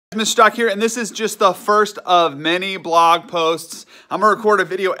Mr. Stock here, and this is just the first of many blog posts. I'm going to record a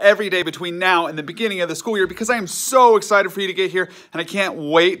video every day between now and the beginning of the school year because I am so excited for you to get here, and I can't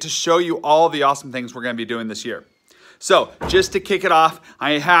wait to show you all the awesome things we're going to be doing this year. So, just to kick it off,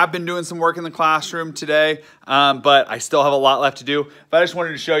 I have been doing some work in the classroom today, but I still have a lot left to do. But I just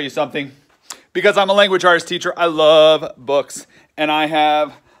wanted to show you something. Because I'm a language arts teacher, I love books, and I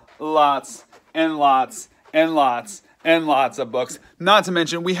have lots and lots and lots and lots of books. Not to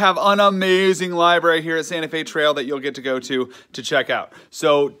mention, we have an amazing library here at Santa Fe Trail that you'll get to go to check out.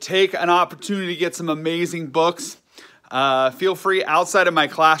 So take an opportunity to get some amazing books. Feel free, outside of my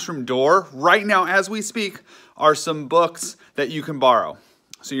classroom door, right now as we speak, are some books that you can borrow.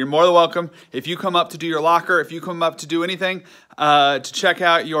 So you're more than welcome. If you come up to do your locker, if you come up to do anything, to check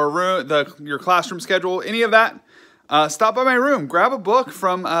out your room, your classroom schedule, any of that, stop by my room, grab a book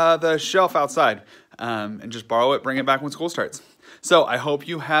from the shelf outside, and just borrow it, bring it back when school starts. So I hope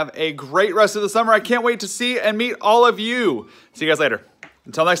you have a great rest of the summer. I can't wait to see and meet all of you. See you guys later.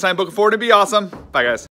 Until next time, looking forward to be awesome. Bye, guys.